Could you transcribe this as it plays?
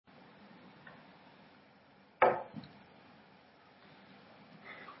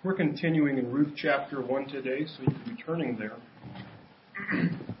We're continuing in Ruth chapter 1 today, so you can be turning there.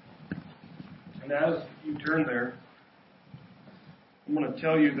 And as you turn there, I'm going to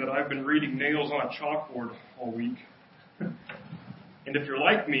tell you that I've been reading nails on a chalkboard all week. And if you're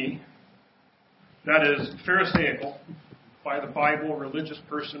like me, that is Pharisaical, by the Bible, religious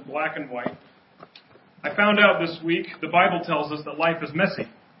person, black and white. I found out this week the Bible tells us that life is messy.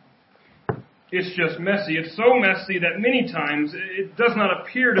 It's just messy. It's so messy that many times it does not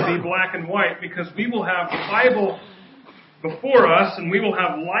appear to be black and white, because we will have the Bible before us and we will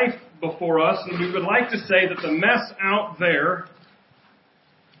have life before us, and we would like to say that the mess out there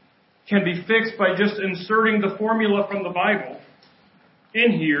can be fixed by just inserting the formula from the Bible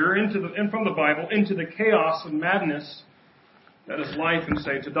in here, and from the Bible, into the chaos and madness that is life, and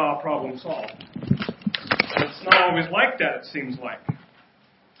say, ta-da, problem solved. But it's not always like that, it seems like.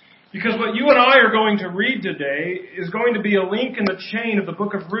 Because what you and I are going to read today is going to be a link in the chain of the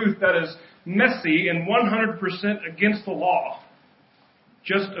book of Ruth that is messy and 100% against the law.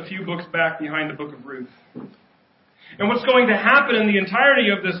 Just a few books back behind the book of Ruth. And what's going to happen in the entirety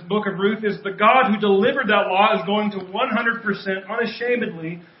of this book of Ruth is the God who delivered that law is going to 100%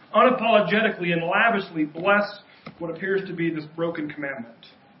 unashamedly, unapologetically, and lavishly bless what appears to be this broken commandment.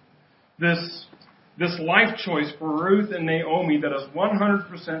 This life choice for Ruth and Naomi that is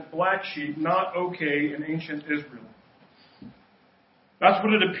 100% black sheep, not okay in ancient Israel. That's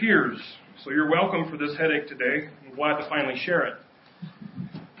what it appears. So you're welcome for this headache today. I'm glad to finally share it.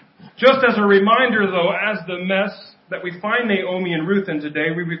 Just as a reminder, though, as the mess that we find Naomi and Ruth in today,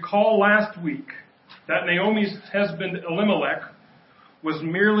 we recall last week that Naomi's husband Elimelech was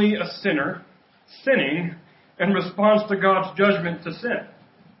merely a sinner, sinning in response to God's judgment to sin.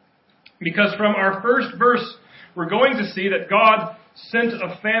 Because from our first verse, we're going to see that God sent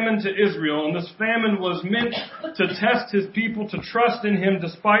a famine to Israel, and this famine was meant to test his people to trust in him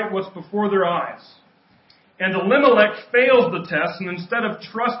despite what's before their eyes. And Elimelech fails the test, and instead of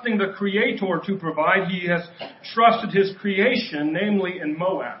trusting the Creator to provide, he has trusted his creation, namely in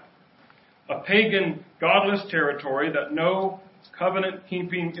Moab, a pagan, godless territory that no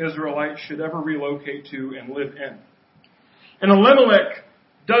covenant-keeping Israelite should ever relocate to and live in. And Elimelech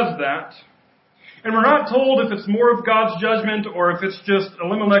does that. And we're not told if it's more of God's judgment or if it's just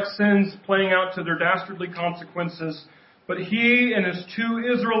Elimelech's sins playing out to their dastardly consequences. But he and his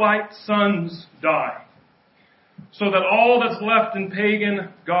 2 Israelite sons die. So that all that's left in pagan,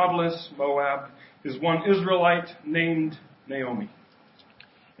 godless Moab is one Israelite named Naomi.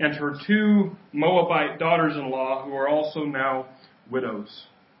 And her 2 Moabite daughters-in-law who are also now widows.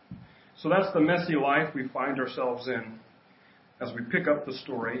 So that's the messy life we find ourselves in. As we pick up the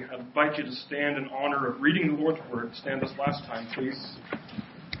story, I invite you to stand in honor of reading the Lord's Word. Stand this last time, please.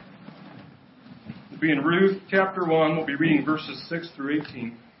 We'll be in Ruth chapter 1. We'll be reading verses 6 through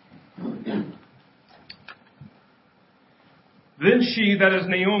 18. Then she, that is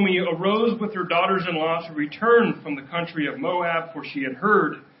Naomi, arose with her daughters-in-law to return from the country of Moab, for she had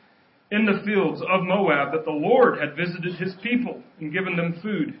heard in the fields of Moab that the Lord had visited his people and given them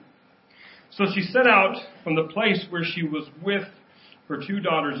food. So she set out from the place where she was with her 2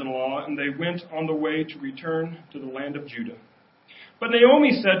 daughters-in-law, and they went on the way to return to the land of Judah. But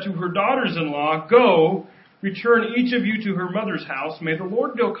Naomi said to her daughters-in-law, "Go, return each of you to her mother's house. May the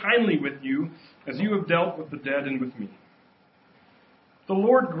Lord deal kindly with you, as you have dealt with the dead and with me. The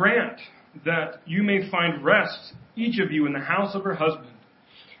Lord grant that you may find rest, each of you, in the house of her husband."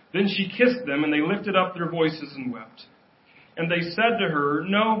 Then she kissed them, and they lifted up their voices and wept. And they said to her,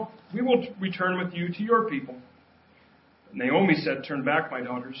 "No, we will return with you to your people." But Naomi said, "Turn back, my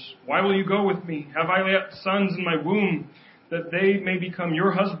daughters. Why will you go with me? Have I yet sons in my womb, that they may become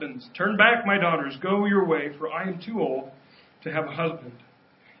your husbands? Turn back, my daughters. Go your way, for I am too old to have a husband.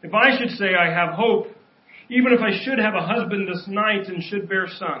 If I should say I have hope, even if I should have a husband this night and should bear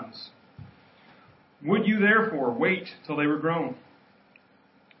sons, would you therefore wait till they were grown?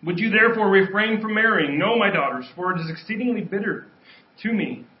 Would you therefore refrain from marrying? No, my daughters, for it is exceedingly bitter to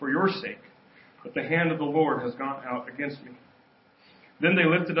me for your sake that the hand of the Lord has gone out against me." Then they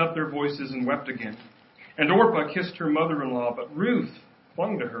lifted up their voices and wept again. And Orpah kissed her mother-in-law, but Ruth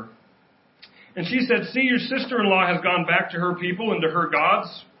clung to her. And she said, "See, your sister-in-law has gone back to her people and to her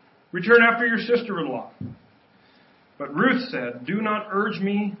gods. Return after your sister-in-law." But Ruth said, "Do not urge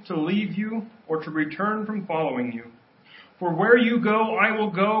me to leave you or to return from following you. For where you go, I will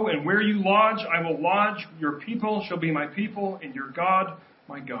go, and where you lodge, I will lodge. Your people shall be my people, and your God,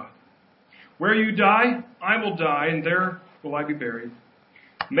 my God. Where you die, I will die, and there will I be buried.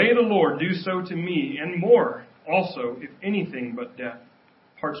 May the Lord do so to me, and more also, if anything but death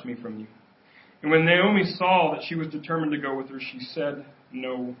parts me from you." And when Naomi saw that she was determined to go with her, she said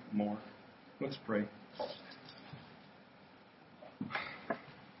no more. Let's pray.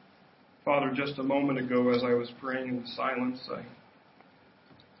 Father, just a moment ago as I was praying in silence,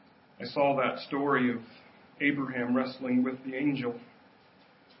 I saw that story of Abraham wrestling with the angel.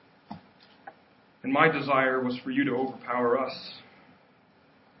 And my desire was for you to overpower us,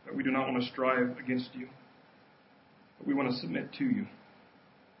 that we do not want to strive against you, but we want to submit to you.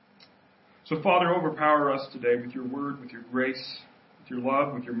 So, Father, overpower us today with your word, with your grace, with your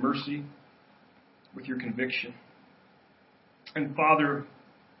love, with your mercy, with your conviction. And, Father,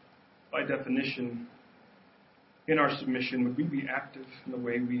 by definition, in our submission, would we be active in the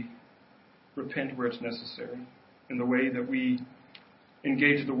way we repent where it's necessary, in the way that we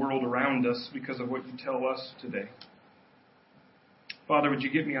engage the world around us because of what you tell us today. Father, would you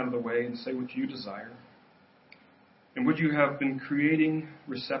get me out of the way and say what you desire? And would you have been creating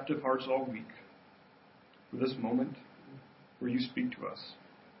receptive hearts all week for this moment where you speak to us?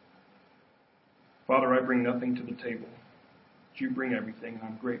 Father, I bring nothing to the table. But you bring everything, and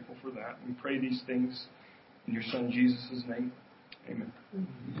I'm grateful for that. We pray these things in your Son Jesus' name. Amen.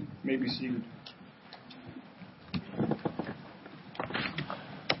 You may be seated.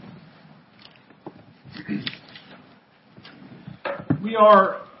 We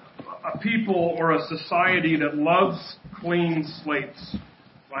are a people or a society that loves clean slates,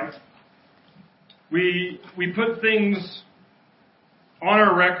 right? We put things on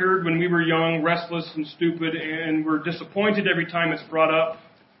our record when we were young, restless and stupid, and we're disappointed every time it's brought up.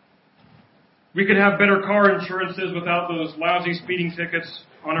 We could have better car insurances without those lousy speeding tickets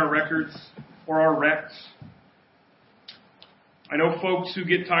on our records or our wrecks. I know folks who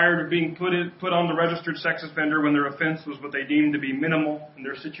get tired of being put on the registered sex offender when their offense was what they deemed to be minimal in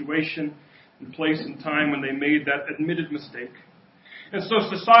their situation and place and time when they made that admitted mistake. And so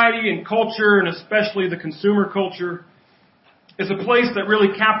society and culture, and especially the consumer culture, is a place that really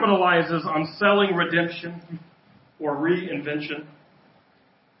capitalizes on selling redemption or reinvention.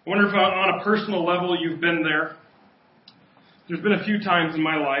 I wonder if on a personal level you've been there. There's been a few times in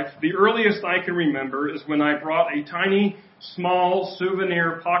my life. The earliest I can remember is when I brought a tiny, small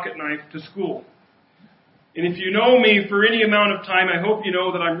souvenir pocket knife to school. And if you know me for any amount of time, I hope you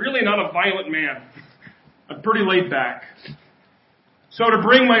know that I'm really not a violent man. I'm pretty laid back. So to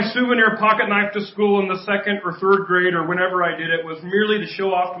bring my souvenir pocket knife to school in the 2nd or 3rd grade or whenever I did it was merely to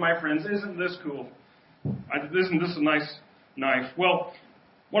show off to my friends, isn't this cool? Isn't this a nice knife? Well,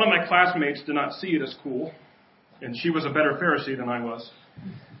 one of my classmates did not see it as cool, and she was a better Pharisee than I was.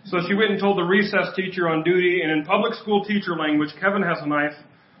 So she went and told the recess teacher on duty, and in public school teacher language, Kevin has a knife.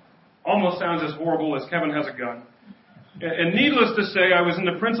 Almost sounds as horrible as Kevin has a gun. And needless to say, I was in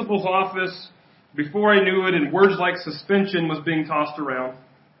the principal's office before I knew it, and words like suspension was being tossed around.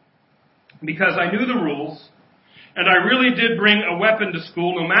 Because I knew the rules, and I really did bring a weapon to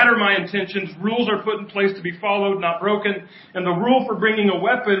school. No matter my intentions, rules are put in place to be followed, not broken. And the rule for bringing a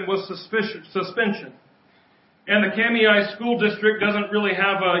weapon was suspension. And the Kamiah School District doesn't really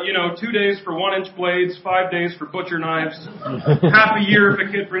have 2 days for 1-inch blades, 5 days for butcher knives, half a year if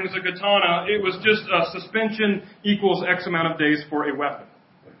a kid brings a katana. It was just a suspension equals X amount of days for a weapon.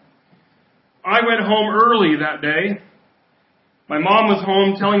 I went home early that day. My mom was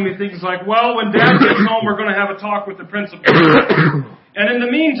home telling me things like, well, when Dad gets home, we're going to have a talk with the principal. And in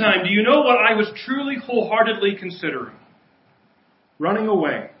the meantime, do you know what I was truly wholeheartedly considering? Running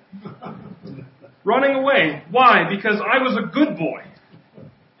away. Running away. Why? Because I was a good boy.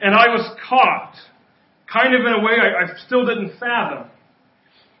 And I was caught. Kind of in a way I still didn't fathom.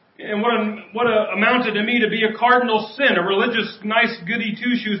 And what amounted to me to be a cardinal sin, a religious, nice, goody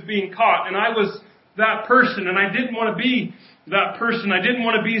two-shoes being caught. And I was that person, and I didn't want to be that person. I didn't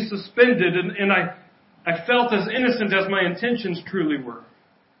want to be suspended, and I felt as innocent as my intentions truly were.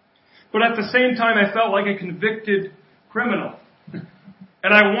 But at the same time, I felt like a convicted criminal.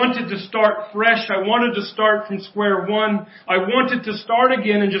 And I wanted to start fresh. I wanted to start from square one. I wanted to start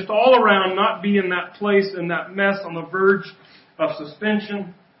again and just all around not be in that place, in that mess on the verge of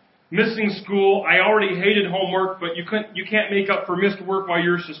suspension, missing school. I already hated homework, but you can't make up for missed work while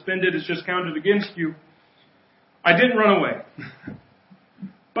you're suspended. It's just counted against you. I didn't run away.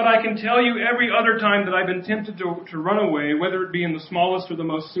 But I can tell you every other time that I've been tempted to run away, whether it be in the smallest or the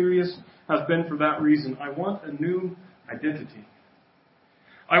most serious, has been for that reason. I want a new identity.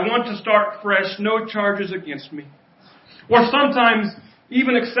 I want to start fresh, no charges against me. Or sometimes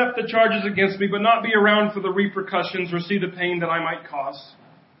even accept the charges against me, but not be around for the repercussions or see the pain that I might cause.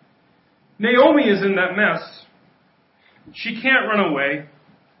 Naomi is in that mess. She can't run away.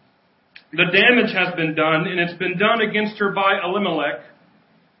 The damage has been done, and it's been done against her by Elimelech.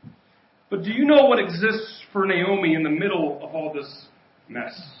 But do you know what exists for Naomi in the middle of all this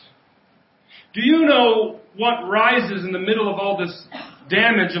mess? Do you know what rises in the middle of all this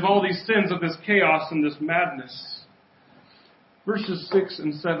damage, of all these sins, of this chaos and this madness? Verses 6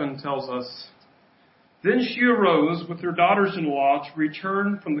 and 7 tells us, Then she arose with her daughters-in-law to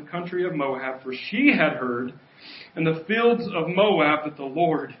return from the country of Moab, for she had heard in the fields of Moab that the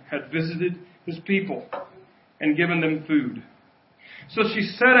Lord had visited his people and given them food. So she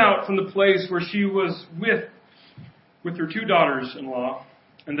set out from the place where she was with her two daughters-in-law,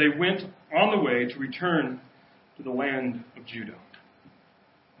 and they went on the way to return to the land of Judah.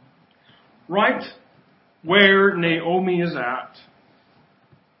 Right where Naomi is at,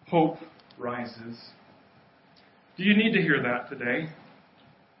 hope rises. Do you need to hear that today?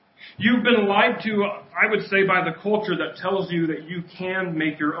 You've been lied to, I would say, by the culture that tells you that you can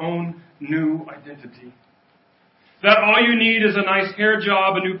make your own new identity. That all you need is a nice hair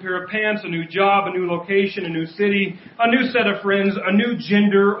job, a new pair of pants, a new job, a new location, a new city, a new set of friends, a new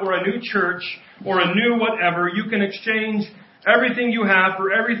gender, or a new church, or a new whatever. You can exchange everything you have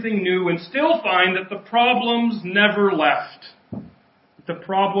for everything new and still find that the problem's never left. The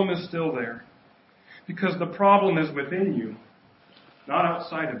problem is still there. Because the problem is within you, not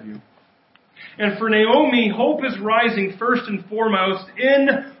outside of you. And for Naomi, hope is rising first and foremost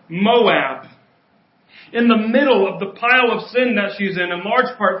in Moab. In the middle of the pile of sin that she's in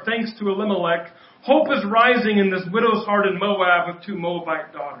large part thanks to Elimelech, hope is rising in this widow's heart in Moab with two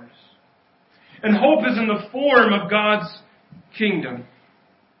Moabite daughters. And hope is in the form of God's kingdom.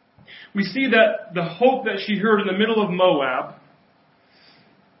 We see that the hope that she heard in the middle of Moab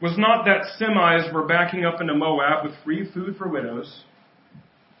was not that semis were backing up into Moab with free food for widows.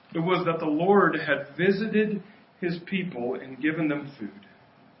 It was that the Lord had visited his people and given them food.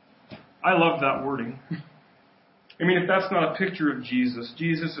 I love that wording. I mean, if that's not a picture of Jesus,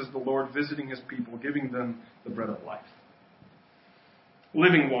 Jesus is the Lord visiting his people, giving them the bread of life.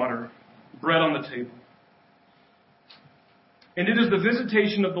 Living water, bread on the table. And it is the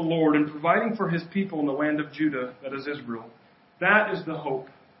visitation of the Lord in providing for his people in the land of Judah, that is Israel. That is the hope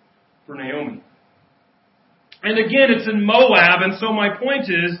for Naomi. And again, it's in Moab, and so my point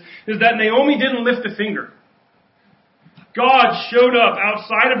is that Naomi didn't lift a finger. God showed up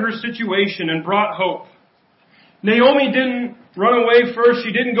outside of her situation and brought hope. Naomi didn't run away first.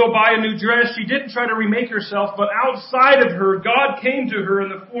 She didn't go buy a new dress. She didn't try to remake herself. But outside of her, God came to her in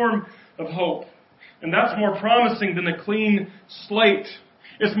the form of hope. And that's more promising than a clean slate.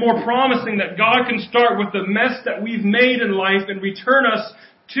 It's more promising that God can start with the mess that we've made in life and return us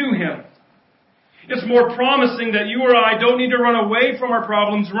to him. It's more promising that you or I don't need to run away from our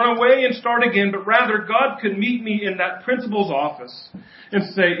problems, run away and start again, but rather God could meet me in that principal's office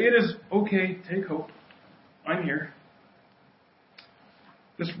and say, it is okay, take hope. I'm here.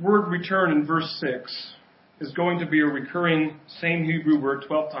 This word return in verse 6 is going to be a recurring same Hebrew word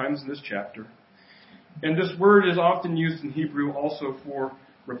 12 times in this chapter. And this word is often used in Hebrew also for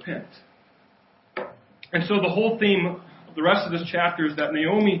repent. And so the whole theme the rest of this chapter is that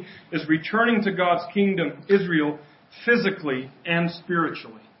Naomi is returning to God's kingdom, Israel, physically and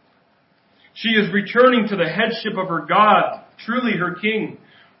spiritually. She is returning to the headship of her God, truly her king.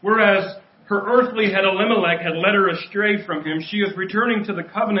 Whereas her earthly head Elimelech had led her astray from him, she is returning to the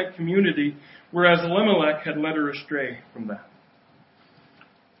covenant community, whereas Elimelech had led her astray from that.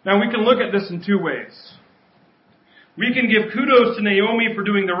 Now we can look at this in two ways. We can give kudos to Naomi for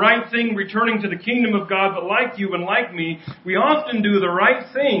doing the right thing, returning to the kingdom of God, but like you and like me, we often do the right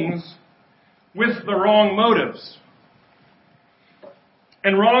things with the wrong motives.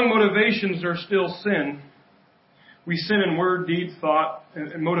 And wrong motivations are still sin. We sin in word, deed, thought,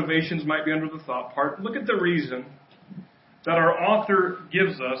 and motivations might be under the thought part. Look at the reason that our author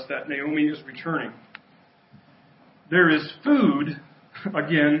gives us that Naomi is returning. There is food,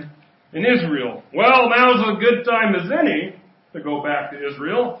 again, in Israel. Well, now's a good time as any to go back to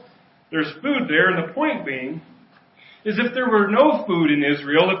Israel. There's food there, and the point being is if there were no food in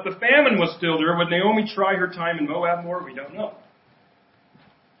Israel, if the famine was still there, would Naomi try her time in Moab more? We don't know.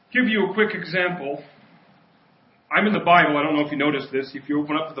 Give you a quick example. I'm in the Bible. I don't know if you noticed this. If you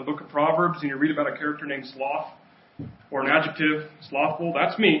open up to the book of Proverbs and you read about a character named Sloth, or an adjective, slothful,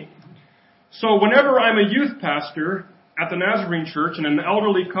 that's me. So whenever I'm a youth pastor at the Nazarene church and an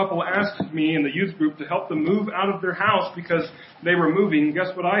elderly couple asked me in the youth group to help them move out of their house because they were moving,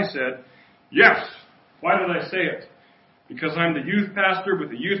 guess what I said? Yes. Why did I say it? Because I'm the youth pastor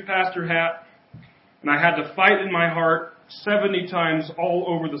with the youth pastor hat, and I had to fight in my heart 70 times all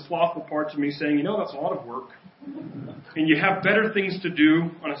over the slothful parts of me saying, that's a lot of work. And you have better things to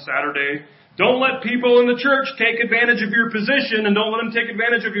do on a Saturday Don't let people in the church take advantage of your position, and don't let them take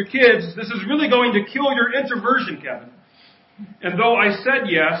advantage of your kids. This is really going to kill your introversion, Kevin. And though I said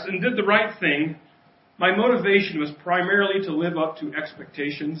yes and did the right thing, my motivation was primarily to live up to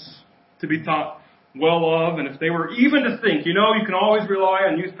expectations, to be thought well of, and if they were even to think, you can always rely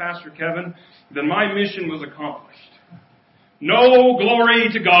on youth pastor Kevin, then my mission was accomplished. No glory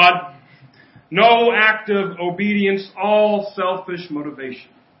to God, no act of obedience, all selfish motivation.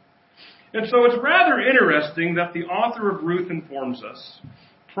 And so it's rather interesting that the author of Ruth informs us,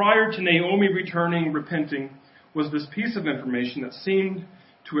 prior to Naomi returning, repenting, was this piece of information that seemed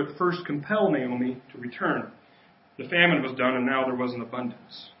to at first compel Naomi to return. The famine was done, and now there was an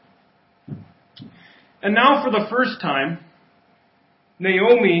abundance. And now for the first time,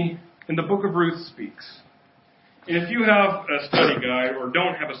 Naomi in the book of Ruth speaks. And if you have a study guide or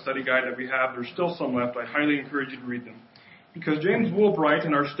don't have a study guide that we have, there's still some left. I highly encourage you to read them. Because James Woolbright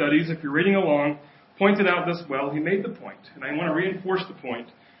in our studies, if you're reading along, pointed out this well. He made the point, and I want to reinforce the point.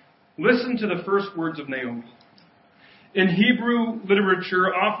 Listen to the first words of Naomi. In Hebrew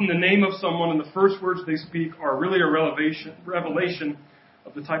literature, often the name of someone and the first words they speak are really a revelation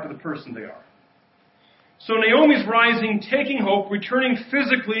of the type of the person they are. So Naomi's rising, taking hope, returning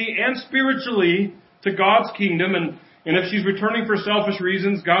physically and spiritually to God's kingdom. And if she's returning for selfish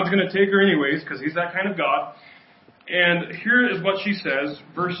reasons, God's going to take her anyways, because He's that kind of God. And here is what she says,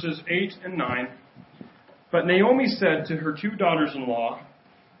 verses 8 and 9. But Naomi said to her 2 daughters-in-law,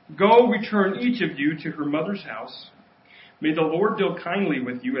 "Go, return each of you to her mother's house. May the Lord deal kindly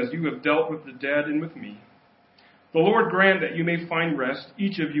with you as you have dealt with the dead and with me. The Lord grant that you may find rest,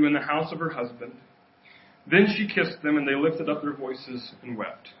 each of you in the house of her husband." Then she kissed them, and they lifted up their voices and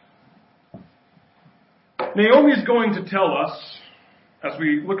wept. Naomi is going to tell us, as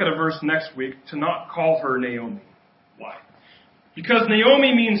we look at a verse next week, to not call her Naomi. Why? Because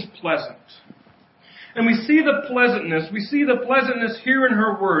Naomi means pleasant. And we see the pleasantness here in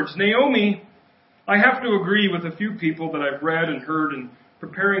her words. Naomi, I have to agree with a few people that I've read and heard in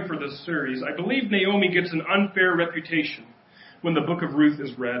preparing for this series. I believe Naomi gets an unfair reputation when the book of Ruth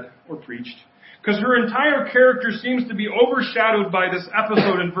is read or preached, because her entire character seems to be overshadowed by this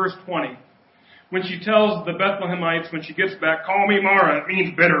episode in verse 20. When she tells the Bethlehemites, when she gets back, "Call me Mara, it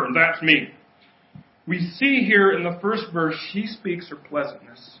means bitter, and that's me." We see here in the first verse, she speaks her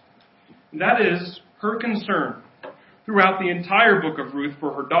pleasantness. And that is her concern throughout the entire book of Ruth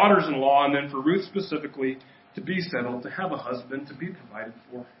for her daughters-in-law, and then for Ruth specifically, to be settled, to have a husband, to be provided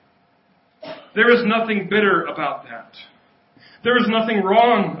for. There is nothing bitter about that. There is nothing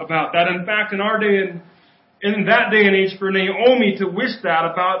wrong about that. In fact, in our day, in that day and age, for Naomi to wish that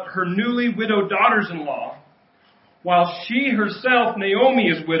about her newly widowed daughters-in-law, while she herself, Naomi,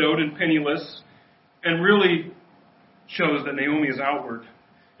 is widowed and penniless, and really shows that Naomi is outward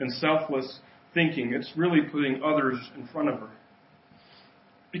and selfless thinking. It's really putting others in front of her.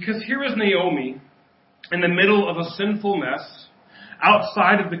 Because here is Naomi in the middle of a sinful mess,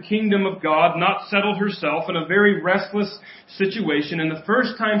 outside of the kingdom of God, not settled herself, in a very restless situation. And the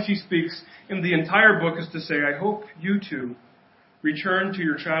first time she speaks in the entire book is to say, "I hope you too return to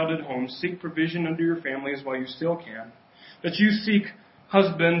your childhood homes, seek provision under your families while you still can, that you seek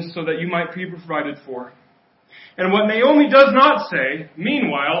husbands so that you might be provided for." And what Naomi does not say,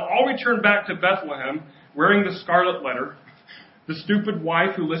 "Meanwhile, I'll return back to Bethlehem wearing the scarlet letter," the stupid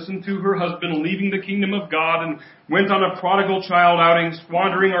wife who listened to her husband leaving the kingdom of God and went on a prodigal child outing,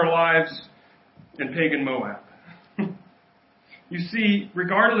 squandering our lives in pagan Moab. You see,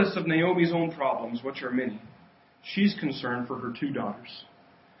 regardless of Naomi's own problems, which are many, she's concerned for her 2 daughters.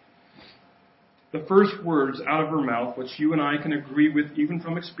 The first words out of her mouth, which you and I can agree with even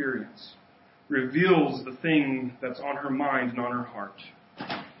from experience, reveals the thing that's on her mind and on her heart.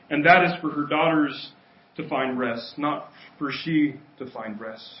 And that is for her daughters to find rest, not for she to find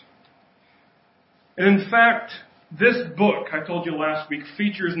rest. And in fact, this book, I told you last week,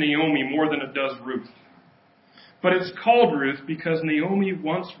 features Naomi more than it does Ruth. But it's called Ruth because Naomi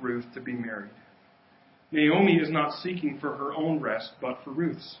wants Ruth to be married. Naomi is not seeking for her own rest, but for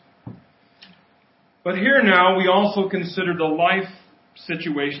Ruth's. But here now, we also consider the life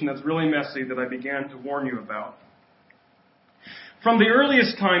situation that's really messy that I began to warn you about. From the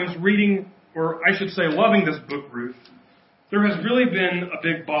earliest times reading, or I should say loving this book, Ruth, there has really been a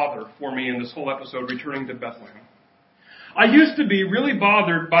big bother for me in this whole episode, returning to Bethlehem. I used to be really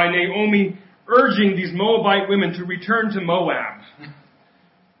bothered by Naomi urging these Moabite women to return to Moab.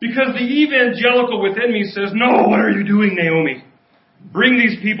 Because the evangelical within me says, "No, what are you doing, Naomi? Bring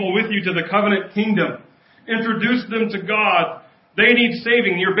these people with you to the covenant kingdom. Introduce them to God. They need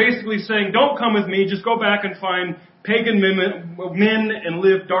saving. You're basically saying, don't come with me, just go back and find pagan men and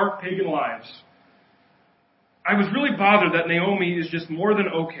live dark pagan lives. I was really bothered that Naomi is just more than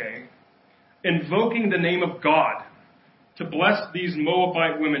okay invoking the name of God to bless these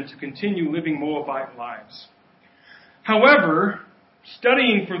Moabite women to continue living Moabite lives. However,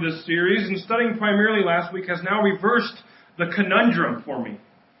 studying for this series and studying primarily last week has now reversed the conundrum for me.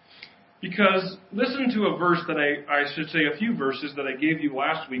 Because listen to a verse that a few verses that I gave you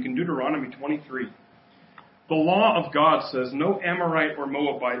last week in Deuteronomy 23. The law of God says, no Amorite or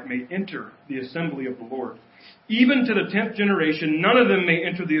Moabite may enter the assembly of the Lord. Even to the 10th generation, none of them may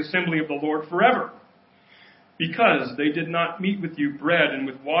enter the assembly of the Lord forever. Because they did not meet with you bread and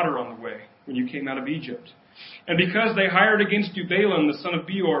with water on the way when you came out of Egypt. And because they hired against you Balaam, the son of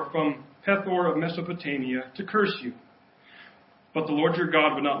Beor, from Pethor of Mesopotamia, to curse you. But the Lord your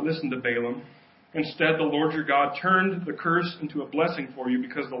God would not listen to Balaam. Instead, the Lord your God turned the curse into a blessing for you,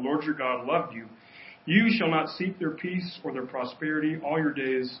 because the Lord your God loved you. You shall not seek their peace or their prosperity all your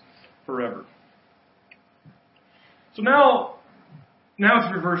days forever. So now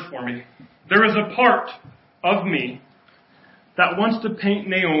it's reversed for me. There is a part of me that wants to paint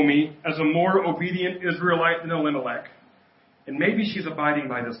Naomi as a more obedient Israelite than Elimelech. And maybe she's abiding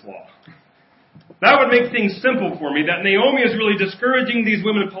by this law. That would make things simple for me, that Naomi is really discouraging these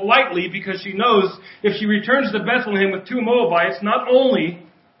women politely because she knows if she returns to Bethlehem with 2 Moabites, not only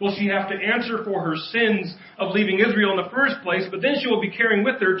will she have to answer for her sins of leaving Israel in the first place, but then she will be carrying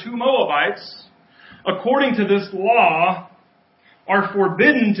with her 2 Moabites, according to this law, are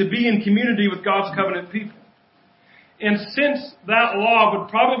forbidden to be in community with God's covenant people. And since that law would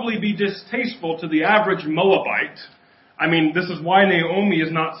probably be distasteful to the average Moabite, I mean, this is why Naomi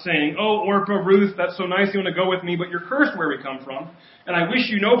is not saying, oh, Orpah, Ruth, that's so nice you want to go with me, but you're cursed where we come from, and I wish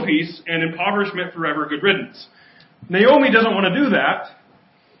you no peace and impoverishment forever, good riddance. Naomi doesn't want to do that.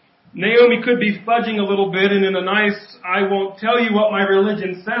 Naomi could be fudging a little bit and in a nice, I won't tell you what my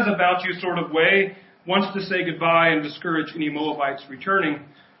religion says about you sort of way, wants to say goodbye and discourage any Moabites returning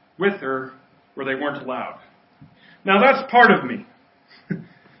with her where they weren't allowed. Now that's part of me.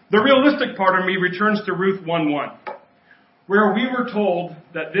 The realistic part of me returns to Ruth 1:1, where we were told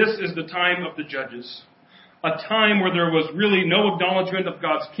that this is the time of the judges, a time where there was really no acknowledgement of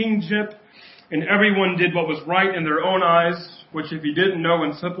God's kingship, and everyone did what was right in their own eyes, which if you didn't know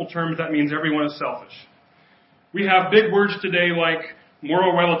in simple terms, that means everyone is selfish. We have big words today like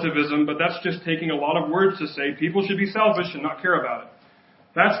moral relativism, but that's just taking a lot of words to say people should be selfish and not care about it.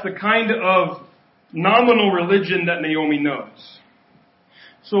 That's the kind of nominal religion that Naomi knows.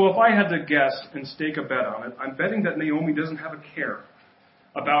 So if I had to guess and stake a bet on it, I'm betting that Naomi doesn't have a care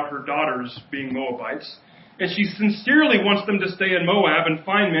about her daughters being Moabites. And she sincerely wants them to stay in Moab and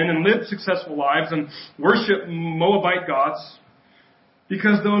find men and live successful lives and worship Moabite gods.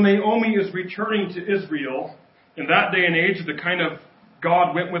 Because though Naomi is returning to Israel, in that day and age, the kind of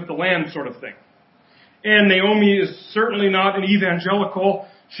God went with the land sort of thing. And Naomi is certainly not an evangelical.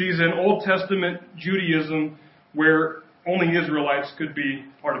 She's in Old Testament Judaism where only Israelites could be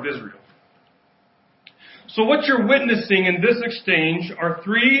part of Israel. So what you're witnessing in this exchange are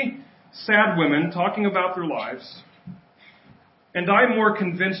 3 sad women talking about their lives. And I'm more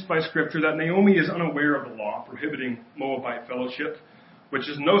convinced by Scripture that Naomi is unaware of the law prohibiting Moabite fellowship, which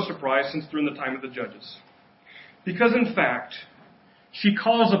is no surprise since during the time of the judges. Because in fact, she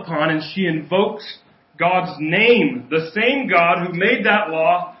calls upon and she invokes God's name, the same God who made that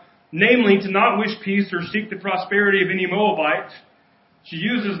law, namely to not wish peace or seek the prosperity of any Moabite. She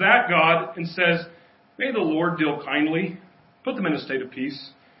uses that God and says, may the Lord deal kindly, put them in a state of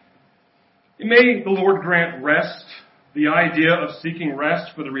peace. May the Lord grant rest, the idea of seeking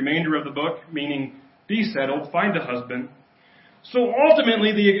rest for the remainder of the book, meaning be settled, find a husband. So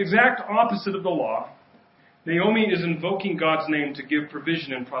ultimately, the exact opposite of the law, Naomi is invoking God's name to give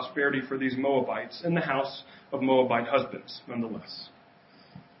provision and prosperity for these Moabites in the house of Moabite husbands, nonetheless.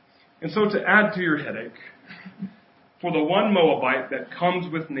 And so to add to your headache, for the one Moabite that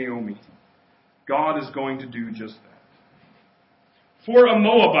comes with Naomi, God is going to do just that. For a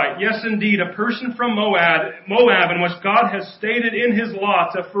Moabite, yes indeed, a person from Moab in which God has stated in his law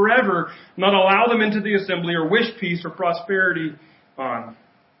to forever not allow them into the assembly or wish peace or prosperity on.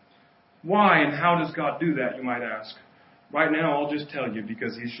 Why and how does God do that, you might ask? Right now, I'll just tell you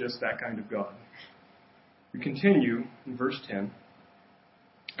because he's just that kind of God. We continue in verse 10.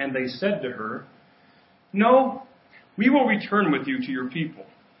 And they said to her, no, we will return with you to your people.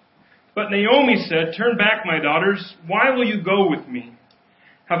 But Naomi said, turn back, my daughters. Why will you go with me?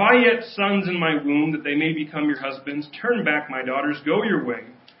 Have I yet sons in my womb that they may become your husbands? Turn back, my daughters, go your way.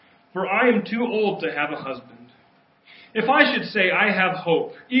 For I am too old to have a husband. If I should say, I have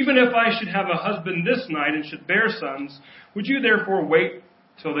hope, even if I should have a husband this night and should bear sons, would you therefore wait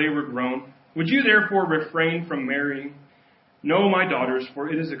till they were grown? Would you therefore refrain from marrying? No, my daughters, for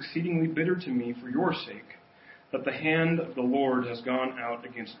it is exceedingly bitter to me for your sake that the hand of the Lord has gone out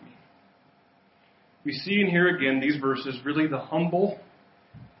against me. We see and hear again these verses really the humble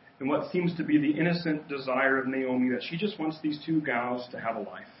and what seems to be the innocent desire of Naomi, that she just wants these two gals to have a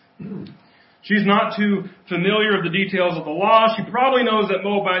life. She's not too familiar with the details of the law. She probably knows that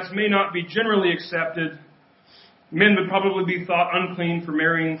Moabites may not be generally accepted. Men would probably be thought unclean for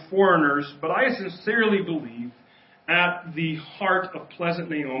marrying foreigners, but I sincerely believe at the heart of pleasant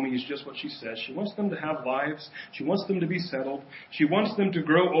Naomi is just what she says. She wants them to have lives. She wants them to be settled. She wants them to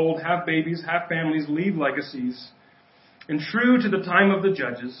grow old, have babies, have families, leave legacies. And true to the time of the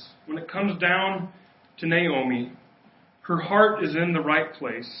judges, when it comes down to Naomi, her heart is in the right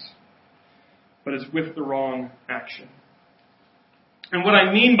place, but it's with the wrong action. And what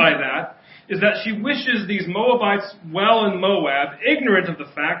I mean by that is that she wishes these Moabites well in Moab, ignorant of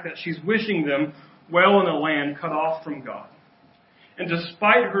the fact that she's wishing them well in a land cut off from God. And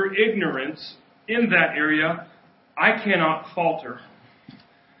despite her ignorance in that area, I cannot fault her.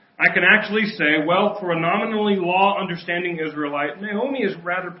 I can actually say, well, for a nominally law-understanding Israelite, Naomi is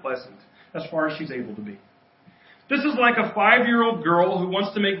rather pleasant as far as she's able to be. This is like a 5-year-old girl who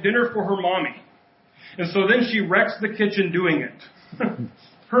wants to make dinner for her mommy. And so then she wrecks the kitchen doing it.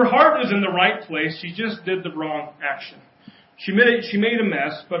 Her heart is in the right place. She just did the wrong action. She made a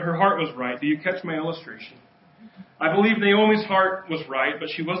mess, but her heart was right. Do you catch my illustration? I believe Naomi's heart was right, but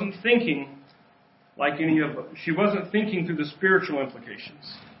she wasn't thinking like any of us. She wasn't thinking through the spiritual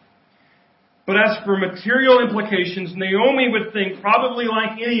implications. But as for material implications, Naomi would think, probably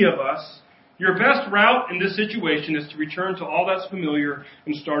like any of us, your best route in this situation is to return to all that's familiar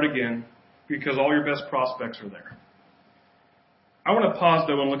and start again, because all your best prospects are there. I want to pause,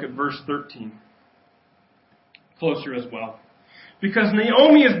 though, and look at verse 13 closer as well. Because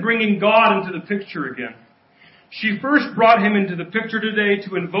Naomi is bringing God into the picture again. She first brought him into the picture today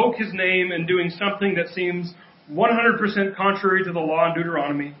to invoke his name and doing something that seems 100% contrary to the law in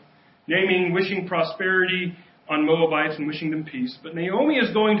Deuteronomy, naming wishing prosperity on Moabites and wishing them peace. But Naomi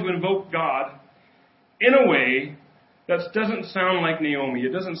is going to invoke God in a way that doesn't sound like Naomi.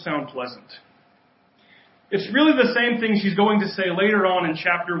 It doesn't sound pleasant. It's really the same thing she's going to say later on in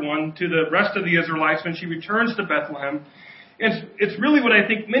chapter 1 to the rest of the Israelites when she returns to Bethlehem. It's really what I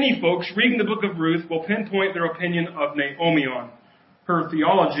think many folks reading the book of Ruth will pinpoint their opinion of Naomi on. Her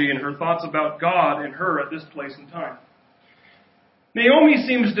theology and her thoughts about God and her at this place and time. Naomi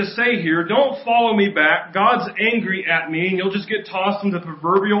seems to say here, don't follow me back. God's angry at me and you'll just get tossed into the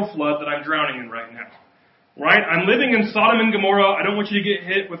proverbial flood that I'm drowning in right now. Right? I'm living in Sodom and Gomorrah. I don't want you to get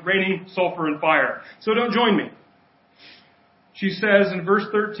hit with raining sulfur and fire. So don't join me. She says in verse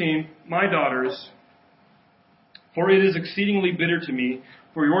 13, my daughters, for it is exceedingly bitter to me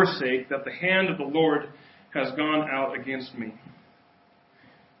for your sake that the hand of the Lord has gone out against me.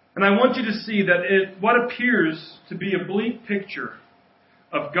 And I want you to see that what appears to be a bleak picture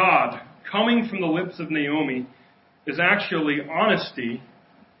of God coming from the lips of Naomi is actually honesty,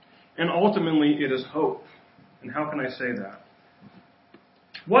 and ultimately it is hope. And how can I say that?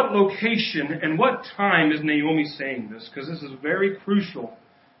 What location and what time is Naomi saying this? Because this is very crucial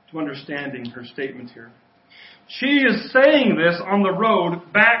to understanding her statement here. She is saying this on the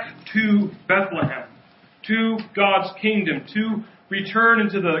road back to Bethlehem, to God's kingdom, to return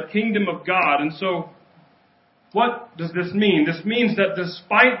into the kingdom of God. And so, what does this mean? This means that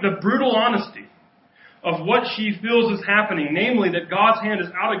despite the brutal honesty of what she feels is happening, namely that God's hand is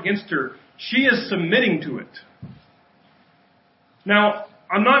out against her, she is submitting to it. Now,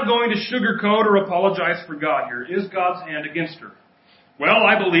 I'm not going to sugarcoat or apologize for God here. Is God's hand against her? Well,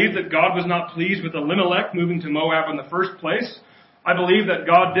 I believe that God was not pleased with Elimelech moving to Moab in the first place. I believe that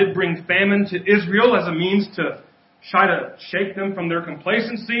God did bring famine to Israel as a means to try to shake them from their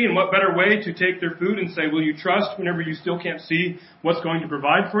complacency. And what better way to take their food and say, will you trust whenever you still can't see what's going to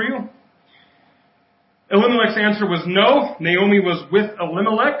provide for you? Elimelech's answer was no. Naomi was with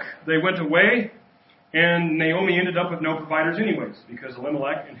Elimelech. They went away. And Naomi ended up with no providers anyways, because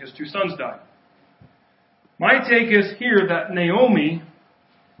Elimelech and his 2 sons died. My take is here that Naomi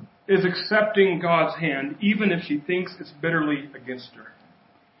is accepting God's hand, even if she thinks it's bitterly against her.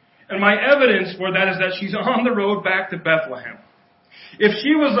 And my evidence for that is that she's on the road back to Bethlehem. If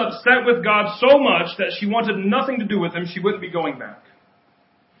she was upset with God so much that she wanted nothing to do with him, she wouldn't be going back.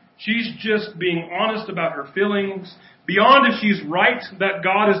 She's just being honest about her feelings. Beyond if she's right that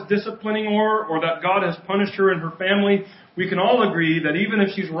God is disciplining her or that God has punished her and her family, we can all agree that even if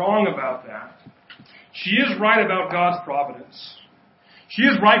she's wrong about that, She is right about God's providence. She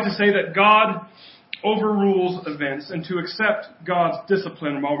is right to say that God overrules events, and to accept God's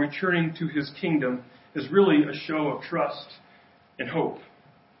discipline while returning to His kingdom is really a show of trust and hope.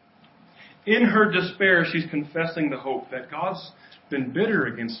 In her despair, she's confessing the hope that God's been bitter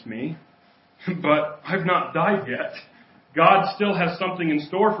against me, but I've not died yet. God still has something in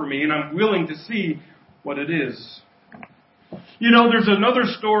store for me, and I'm willing to see what it is. You know, there's another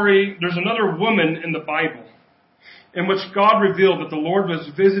story, there's another woman in the Bible in which God revealed that the Lord was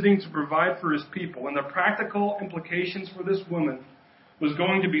visiting to provide for His people, and the practical implications for this woman was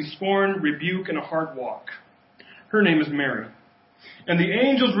going to be scorn, rebuke, and a hard walk. Her name is Mary. And the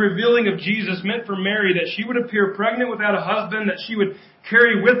angel's revealing of Jesus meant for Mary that she would appear pregnant without a husband, that she would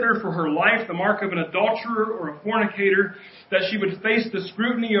carry with her for her life the mark of an adulterer or a fornicator, that she would face the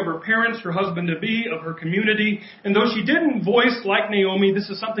scrutiny of her parents, her husband-to-be, of her community. And though she didn't voice, like Naomi, this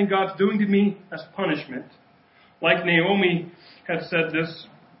is something God's doing to me as punishment, like Naomi had said this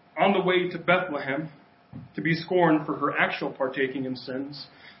on the way to Bethlehem to be scorned for her actual partaking in sins,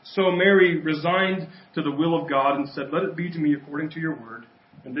 so Mary resigned to the will of God and said, "Let it be to me according to your word."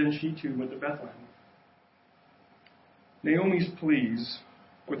 And then she too went to Bethlehem. Naomi's pleas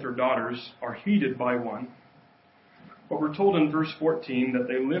with her daughters are heeded by one. But we're told in verse 14 that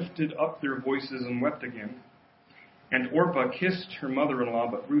they lifted up their voices and wept again. And Orpah kissed her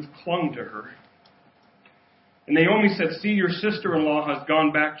mother-in-law, but Ruth clung to her. And Naomi said, "See, your sister-in-law has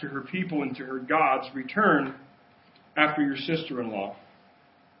gone back to her people and to her gods. Return after your sister-in-law."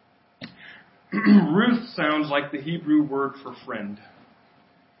 Ruth sounds like the Hebrew word for friend.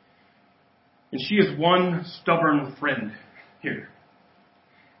 And she is one stubborn friend here.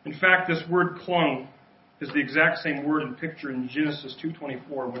 In fact, this word clung is the exact same word and picture in Genesis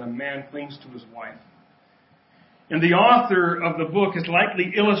 2:24 when a man clings to his wife. And the author of the book is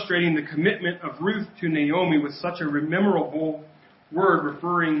likely illustrating the commitment of Ruth to Naomi with such a memorable word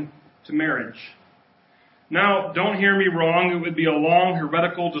referring to marriage. Now, don't hear me wrong. It would be a long,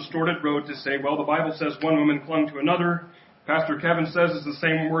 heretical, distorted road to say, well, the Bible says one woman clung to another. Pastor Kevin says it's the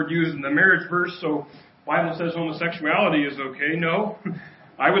same word used in the marriage verse, so the Bible says homosexuality is okay. No.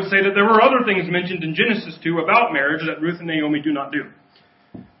 I would say that there were other things mentioned in Genesis 2 about marriage that Ruth and Naomi do not do.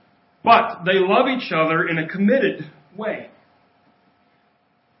 But they love each other in a committed way.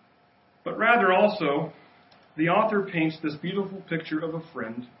 But rather also, the author paints this beautiful picture of a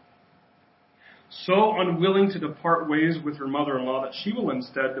friend so unwilling to depart ways with her mother-in-law that she will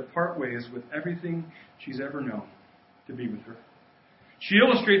instead depart ways with everything she's ever known to be with her. She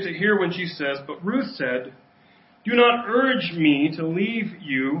illustrates it here when she says, "But Ruth said, 'Do not urge me to leave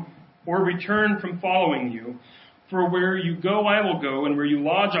you or return from following you. For where you go, I will go, and where you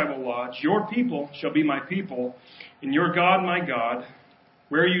lodge, I will lodge. Your people shall be my people, and your God, my God.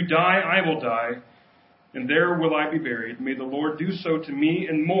 Where you die, I will die, and there will I be buried. May the Lord do so to me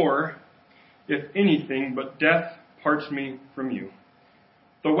and more, if anything but death parts me from you.'"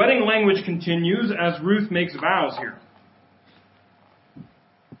 The wedding language continues as Ruth makes vows here.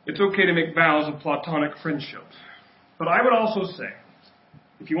 It's okay to make vows of platonic friendship. But I would also say,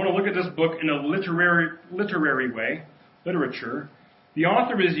 if you want to look at this book in a literary way, literature, the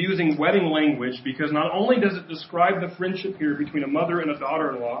author is using wedding language because not only does it describe the friendship here between a mother and a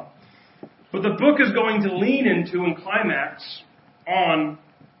daughter-in-law, but the book is going to lean into and climax on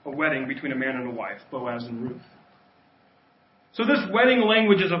a wedding between a man and a wife, Boaz and Ruth. So this wedding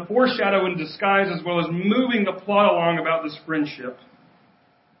language is a foreshadow in disguise as well as moving the plot along about this friendship.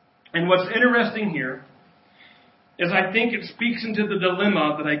 And what's interesting here is I think it speaks into the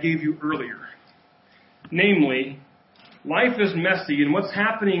dilemma that I gave you earlier. Namely, life is messy, and what's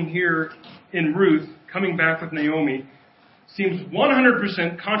happening here in Ruth, coming back with Naomi, seems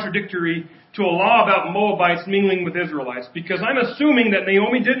 100% contradictory to a law about Moabites mingling with Israelites, because I'm assuming that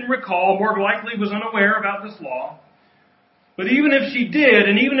Naomi didn't recall, more likely was unaware about this law. But even if she did,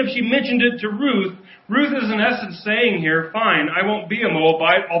 and even if she mentioned it to Ruth, Ruth is in essence saying here, fine, I won't be a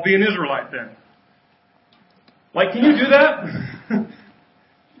Moabite, I'll be an Israelite then. Like, can you do that?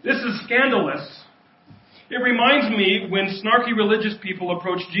 This is scandalous. It reminds me when snarky religious people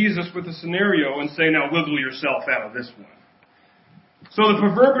approach Jesus with a scenario and say, now wiggle yourself out of this one. So the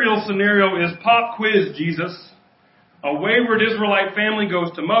proverbial scenario is pop quiz, Jesus. A wayward Israelite family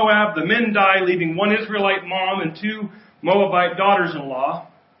goes to Moab. The men die, leaving one Israelite mom and two Moabite daughters-in-law.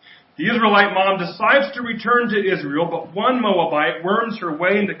 The Israelite mom decides to return to Israel, but one Moabite worms her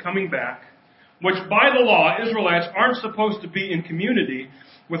way into coming back, which by the law, Israelites aren't supposed to be in community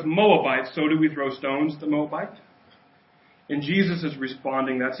with Moabites, so do we throw stones at the Moabite? And Jesus is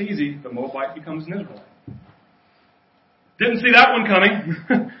responding, that's easy, the Moabite becomes an Israelite. Didn't see that one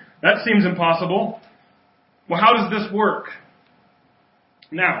coming. That seems impossible. Well, how does this work?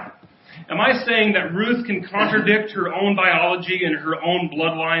 Now, am I saying that Ruth can contradict her own biology and her own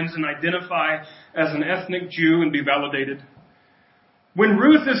bloodlines and identify as an ethnic Jew and be validated? When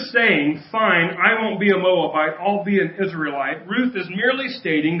Ruth is saying, fine, I won't be a Moabite, I'll be an Israelite, Ruth is merely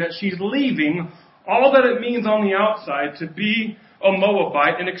stating that she's leaving all that it means on the outside to be a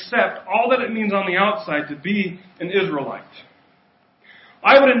Moabite and accept all that it means on the outside to be an Israelite.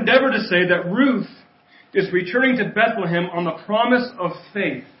 I would endeavor to say that Ruth is returning to Bethlehem on the promise of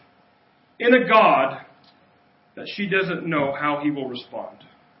faith in a God that she doesn't know how he will respond.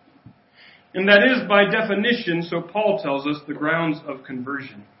 And that is, by definition, so Paul tells us, the grounds of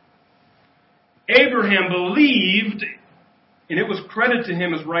conversion. Abraham believed, and it was credited to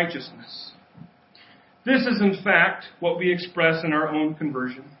him as righteousness. This is, in fact, what we express in our own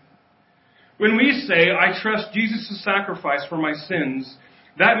conversion. When we say, I trust Jesus' sacrifice for my sins,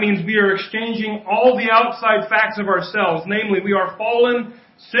 that means we are exchanging all the outside facts of ourselves. Namely, we are fallen,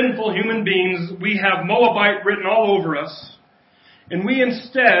 sinful human beings. We have Moabite written all over us. And we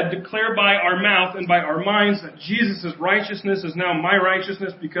instead declare by our mouth and by our minds that Jesus' righteousness is now my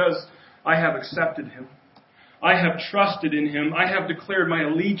righteousness because I have accepted him. I have trusted in him. I have declared my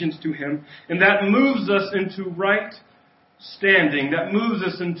allegiance to him. And that moves us into right standing. That moves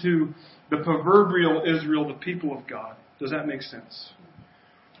us into the proverbial Israel, the people of God. Does that make sense?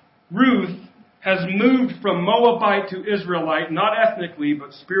 Ruth has moved from Moabite to Israelite, not ethnically,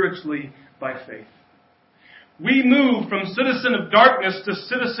 but spiritually by faith. We move from citizen of darkness to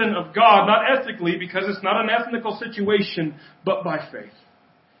citizen of God, not ethnically, because it's not an ethnical situation, but by faith.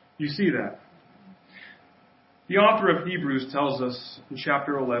 You see that? The author of Hebrews tells us in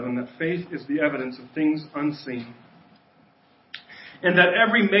chapter 11 that faith is the evidence of things unseen. And that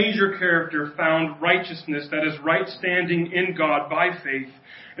every major character found righteousness, that is, right standing in God by faith,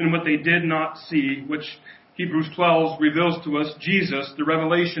 in what they did not see, which Hebrews 12 reveals to us Jesus, the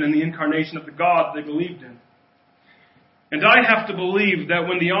revelation and the incarnation of the God they believed in. And I have to believe that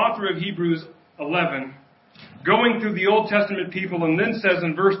when the author of Hebrews 11, going through the Old Testament people, and then says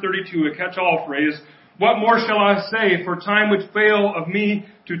in verse 32, a catch-all phrase, what more shall I say, for time would fail of me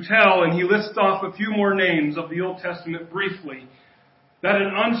to tell, and he lists off a few more names of the Old Testament briefly, that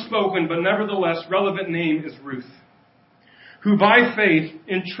an unspoken but nevertheless relevant name is Ruth, who by faith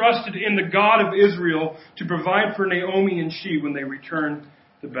entrusted in the God of Israel to provide for Naomi and she when they returned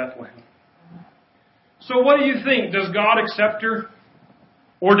to Bethlehem. So what do you think? Does God accept her?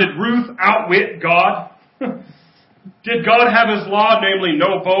 Or did Ruth outwit God? Did God have his law, namely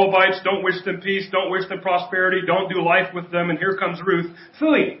no Moabites, don't wish them peace, don't wish them prosperity, don't do life with them, and here comes Ruth.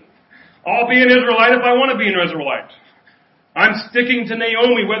 Philly, I'll be an Israelite if I want to be an Israelite. I'm sticking to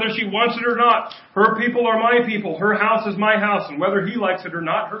Naomi whether she wants it or not. Her people are my people. Her house is my house. And whether he likes it or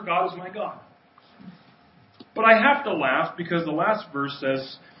not, her God is my God. But I have to laugh because the last verse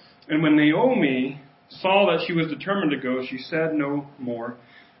says, and when Naomi saw that she was determined to go, she said no more.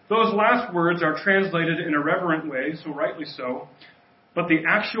 Those last words are translated in a reverent way, so rightly so. But the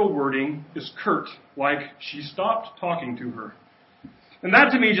actual wording is curt, like she stopped talking to her. And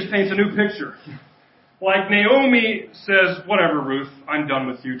that to me just paints a new picture. Like Naomi says, whatever, Ruth, I'm done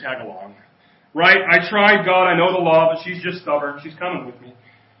with you, tag along. Right? I tried, God, I know the law, but she's just stubborn. She's coming with me.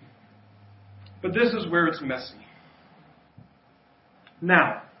 But this is where it's messy.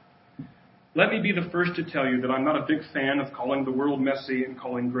 Now, let me be the first to tell you that I'm not a big fan of calling the world messy and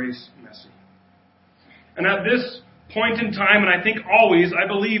calling grace messy. And at this point in time, and I think always, I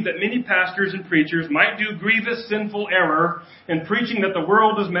believe that many pastors and preachers might do grievous sinful error in preaching that the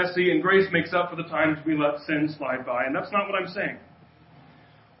world is messy and grace makes up for the times we let sin slide by. And that's not what I'm saying.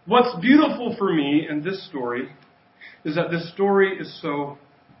 What's beautiful for me in this story is that this story is so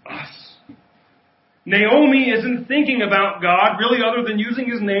us. Naomi isn't thinking about God really other than using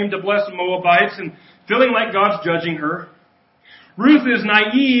his name to bless Moabites and feeling like God's judging her. Ruth is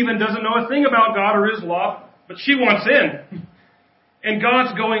naive and doesn't know a thing about God or his law, but she wants in. And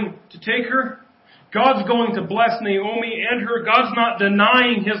God's going to take her. God's going to bless Naomi and her. God's not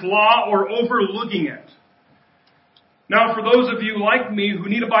denying his law or overlooking it. Now, for those of you like me who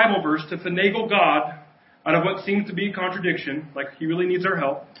need a Bible verse to finagle God out of what seems to be a contradiction, like he really needs our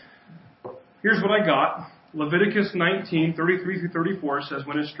help, here's what I got. Leviticus 19, 33 through 34 says,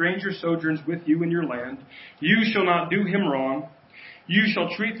 when a stranger sojourns with you in your land, you shall not do him wrong. You shall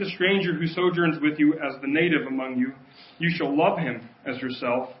treat the stranger who sojourns with you as the native among you. You shall love him as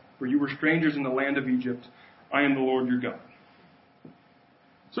yourself, for you were strangers in the land of Egypt. I am the Lord your God.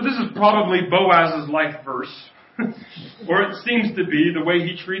 So this is probably Boaz's life verse, or it seems to be the way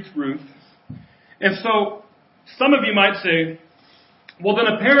he treats Ruth. And so some of you might say, well then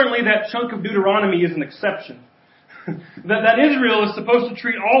apparently that chunk of Deuteronomy is an exception. that Israel is supposed to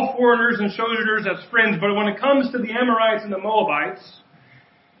treat all foreigners and sojourners as friends, but when it comes to the Amorites and the Moabites,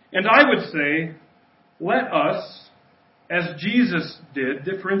 and I would say, let us, as Jesus did,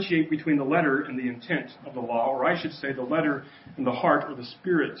 differentiate between the letter and the intent of the law, or I should say the letter and the heart or the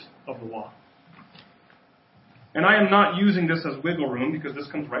spirit of the law. And I am not using this as wiggle room because this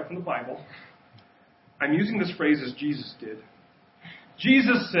comes right from the Bible. I'm using this phrase as Jesus did.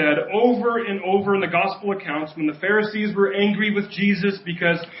 Jesus said over and over in the gospel accounts when the Pharisees were angry with Jesus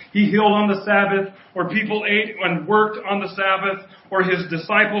because he healed on the Sabbath, or people ate and worked on the Sabbath, or his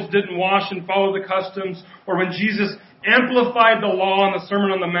disciples didn't wash and follow the customs, or when Jesus amplified the law on the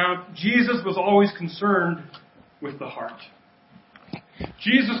Sermon on the Mount, Jesus was always concerned with the heart.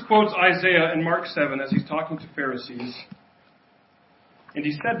 Jesus quotes Isaiah in Mark 7 as he's talking to Pharisees. And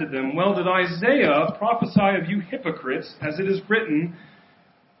he said to them, well, did Isaiah prophesy of you hypocrites, as it is written,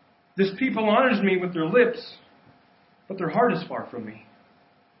 this people honors me with their lips, but their heart is far from me.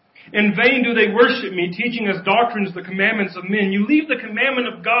 In vain do they worship me, teaching as doctrines the commandments of men. You leave the commandment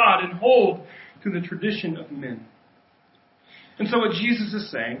of God and hold to the tradition of men. And so what Jesus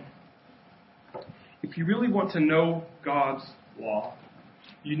is saying, if you really want to know God's law,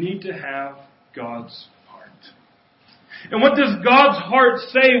 you need to have God's heart. And what does God's heart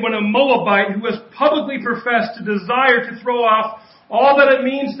say when a Moabite who has publicly professed to desire to throw off all that it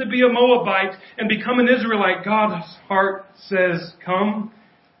means to be a Moabite and become an Israelite? God's heart says, come,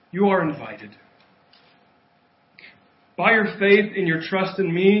 you are invited. By your faith and your trust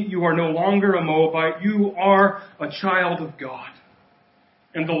in me, you are no longer a Moabite. You are a child of God.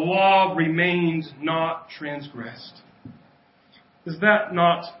 And the law remains not transgressed. Is that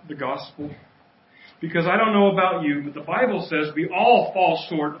not the gospel? Because I don't know about you, but the Bible says we all fall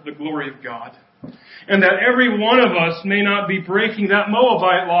short of the glory of God. And that every one of us may not be breaking that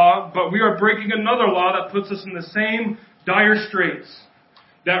Moabite law, but we are breaking another law that puts us in the same dire straits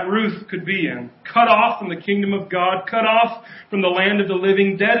that Ruth could be in. Cut off from the kingdom of God, cut off from the land of the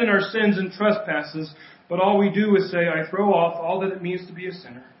living, dead in our sins and trespasses. But all we do is say, I throw off all that it means to be a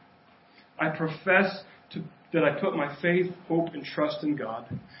sinner. I profess that I put my faith, hope, and trust in God.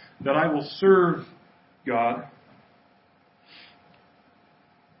 That I will serve God.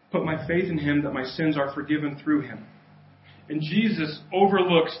 Put my faith in Him that my sins are forgiven through Him. And Jesus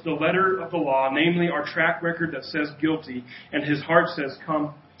overlooks the letter of the law, namely our track record that says guilty, and His heart says,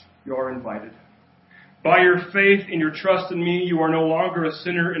 come, you are invited. By your faith and your trust in me, you are no longer a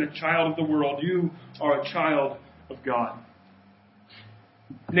sinner and a child of the world. You are a child of God.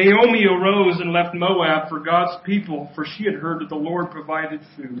 Naomi arose and left Moab for God's people, for she had heard that the Lord provided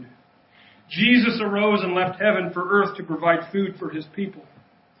food. Jesus arose and left heaven for earth to provide food for His people.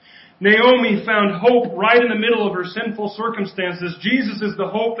 Naomi found hope right in the middle of her sinful circumstances. Jesus is the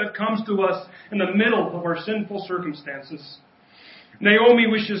hope that comes to us in the middle of our sinful circumstances. Naomi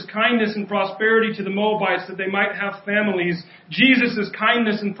wishes kindness and prosperity to the Moabites that they might have families. Jesus is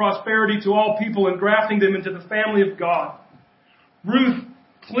kindness and prosperity to all people and grafting them into the family of God. Ruth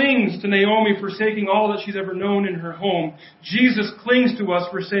clings to Naomi, forsaking all that she's ever known in her home. Jesus clings to us,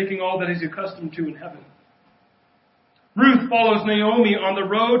 forsaking all that He's accustomed to in heaven. Ruth follows Naomi on the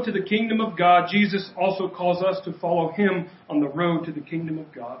road to the kingdom of God. Jesus also calls us to follow Him on the road to the kingdom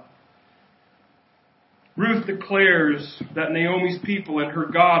of God. Ruth declares that Naomi's people and her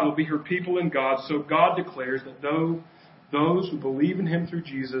God will be her people in God. So God declares that those who believe in Him through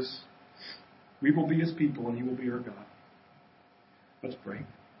Jesus, we will be His people and He will be our God. Let's pray.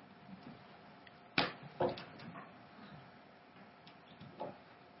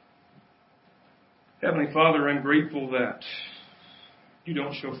 Heavenly Father, I'm grateful that You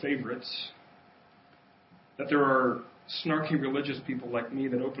don't show favorites, that there are snarky religious people like me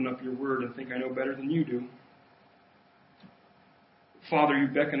that open up Your Word and think I know better than You do. Father, You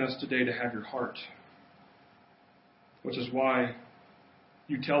beckon us today to have Your heart, which is why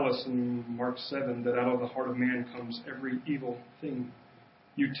You tell us in Mark 7 that out of the heart of man comes every evil thing.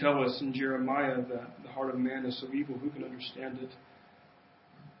 You tell us in Jeremiah that the heart of man is so evil, who can understand it?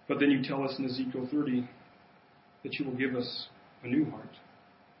 But then You tell us in Ezekiel 30 that You will give us a new heart,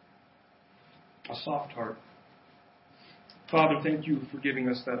 a soft heart. Father, thank You for giving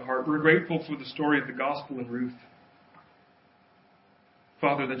us that heart. We're grateful for the story of the gospel in Ruth.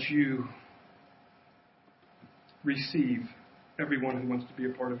 Father, that You receive everyone who wants to be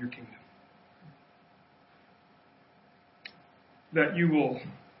a part of Your kingdom. That You will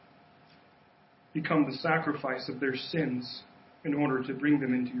become the sacrifice of their sins in order to bring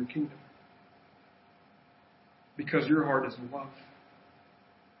them into Your kingdom. Because Your heart is love.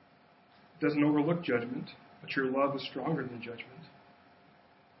 It doesn't overlook judgment, but Your love is stronger than judgment.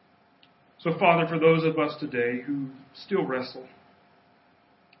 So, Father, for those of us today who still wrestle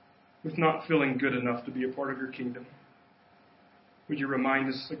with not feeling good enough to be a part of your kingdom, would you remind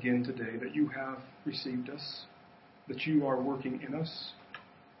us again today that you have received us, that you are working in us?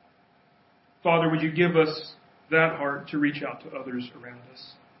 Father, would you give us that heart to reach out to others around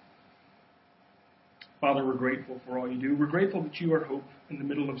us? Father, we're grateful for all you do. We're grateful that you are hope in the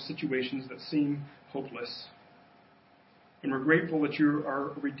middle of situations that seem hopeless. And we're grateful that you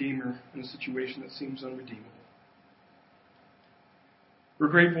are a redeemer in a situation that seems unredeemable. We're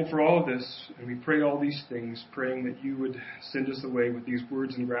grateful for all of this, and we pray all these things, praying that you would send us away with these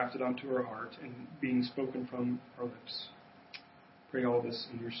words engrafted onto our heart and being spoken from our lips. Pray all this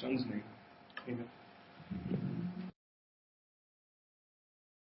in your Son's name. Amen.